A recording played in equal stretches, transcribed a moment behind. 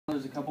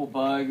there's a couple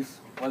bugs,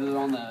 whether they're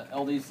on the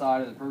LD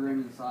side or the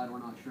programming side, we're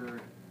not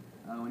sure.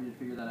 We need to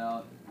figure that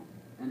out.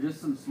 And just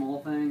some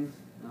small things.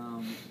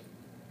 I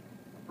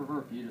prefer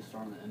if you just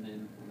start on the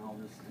ending, and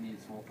I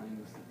need small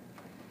things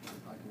that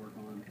I can work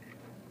on.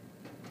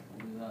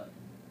 I'll do that.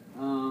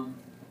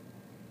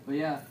 But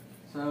yeah,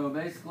 so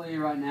basically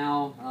right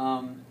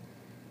now,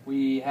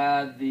 we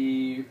had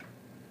the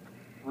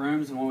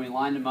rooms, and when we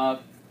lined them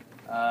up,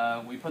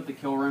 we put the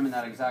kill room in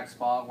that exact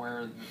spot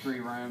where the 3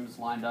 rooms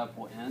lined up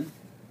will end.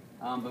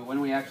 But when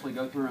we actually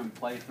go through and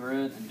play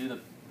through it and do the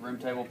room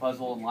table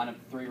puzzle and line up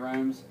the 3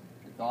 rooms,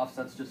 the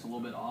offset's just a little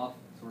bit off,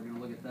 so we're going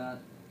to look at that.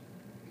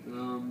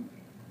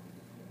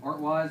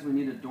 Art-wise, we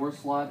need a door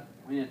slot.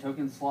 We need a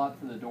token slot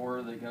for the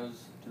door that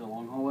goes to the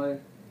long hallway.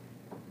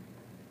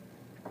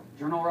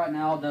 Journal right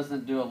now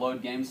doesn't do a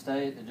load game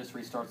state. It just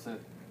restarts the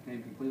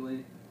game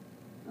completely.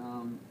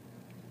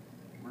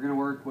 We're going to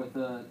work with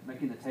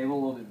making the table a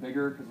little bit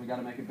bigger because we got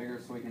to make it bigger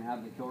so we can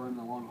have the kill room in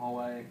the long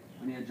hallway.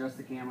 We need to adjust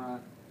the camera,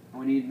 and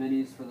we need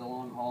minis for the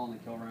long hall and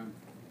the kill room.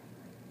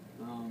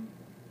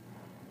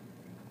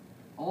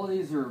 All of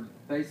these are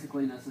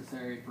basically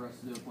necessary for us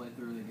to do a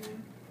playthrough of the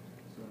game.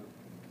 So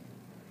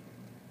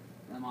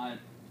that might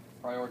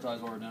prioritize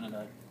what we're doing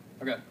today.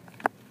 Okay.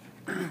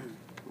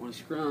 Want to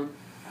Scrum?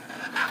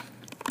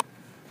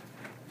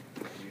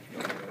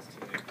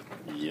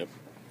 Yep.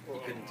 You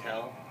couldn't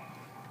tell?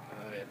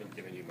 I haven't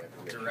given you my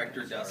permission.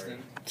 Director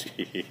Dustin.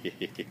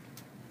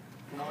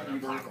 You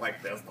talk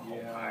like this the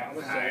whole time.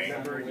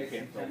 Remember, you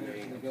can't film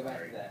me. Go back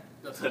to that.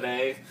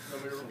 Today.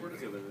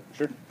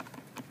 Sure.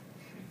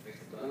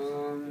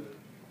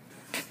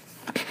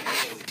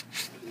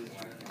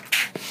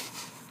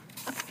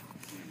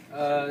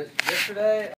 Yesterday.